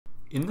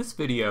In this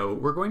video,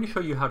 we're going to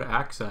show you how to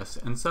access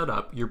and set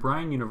up your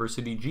Bryan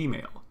University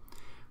Gmail.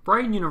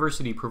 Bryan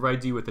University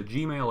provides you with a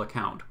Gmail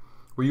account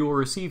where you will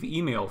receive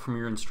email from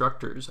your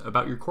instructors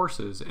about your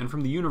courses and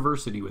from the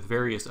university with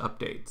various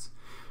updates.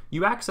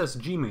 You access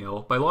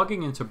Gmail by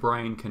logging into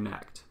Bryan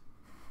Connect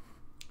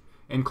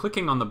and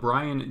clicking on the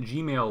Bryan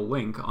Gmail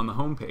link on the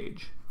home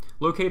page,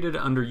 located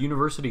under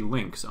University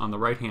Links on the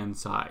right-hand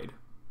side.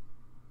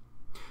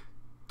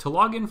 To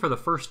log in for the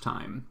first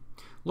time,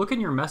 look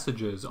in your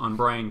messages on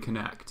Bryan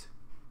Connect.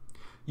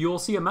 You will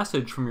see a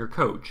message from your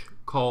coach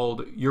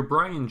called Your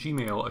Bryan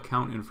Gmail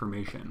Account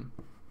Information.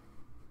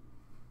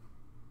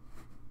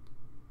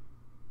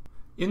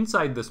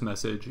 Inside this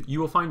message, you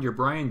will find your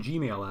Bryan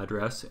Gmail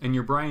address and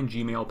your Bryan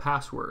Gmail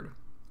password.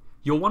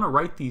 You'll want to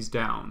write these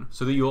down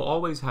so that you'll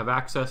always have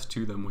access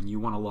to them when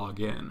you want to log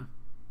in.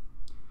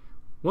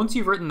 Once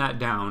you've written that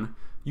down,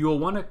 you will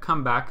want to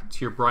come back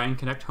to your Bryan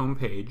Connect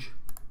homepage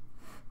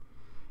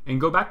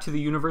and go back to the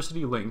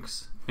University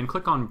Links and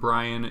click on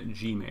Bryan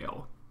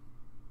Gmail.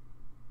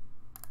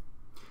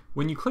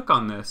 When you click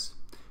on this,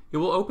 it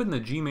will open the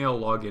Gmail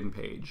login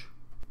page.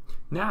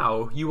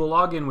 Now you will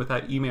log in with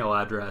that email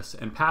address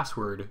and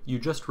password you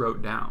just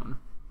wrote down.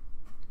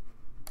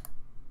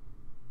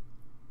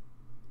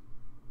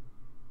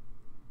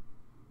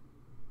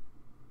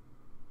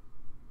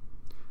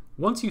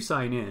 Once you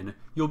sign in,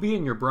 you'll be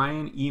in your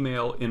Bryan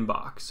email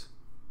inbox.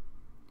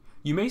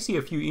 You may see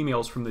a few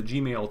emails from the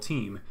Gmail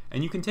team,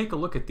 and you can take a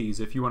look at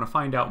these if you want to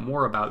find out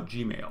more about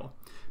Gmail.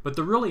 But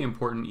the really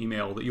important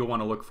email that you'll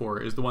want to look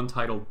for is the one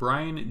titled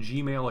Bryan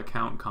Gmail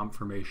Account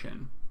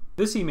Confirmation.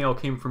 This email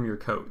came from your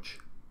coach.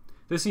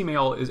 This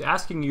email is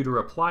asking you to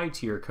reply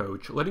to your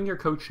coach, letting your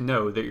coach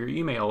know that your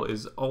email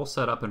is all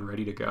set up and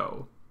ready to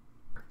go.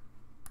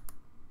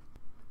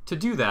 To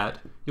do that,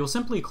 you'll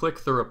simply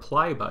click the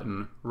reply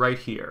button right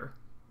here.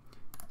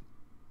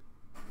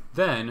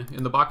 Then,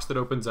 in the box that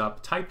opens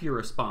up, type your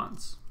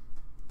response.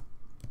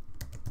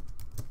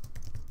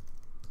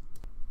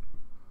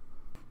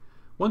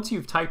 Once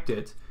you've typed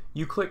it,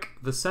 you click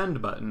the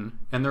send button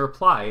and the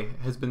reply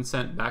has been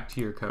sent back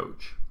to your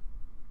coach.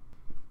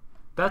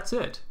 That's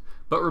it.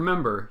 But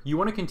remember, you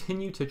want to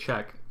continue to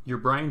check your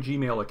Bryan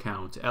Gmail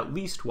account at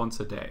least once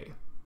a day.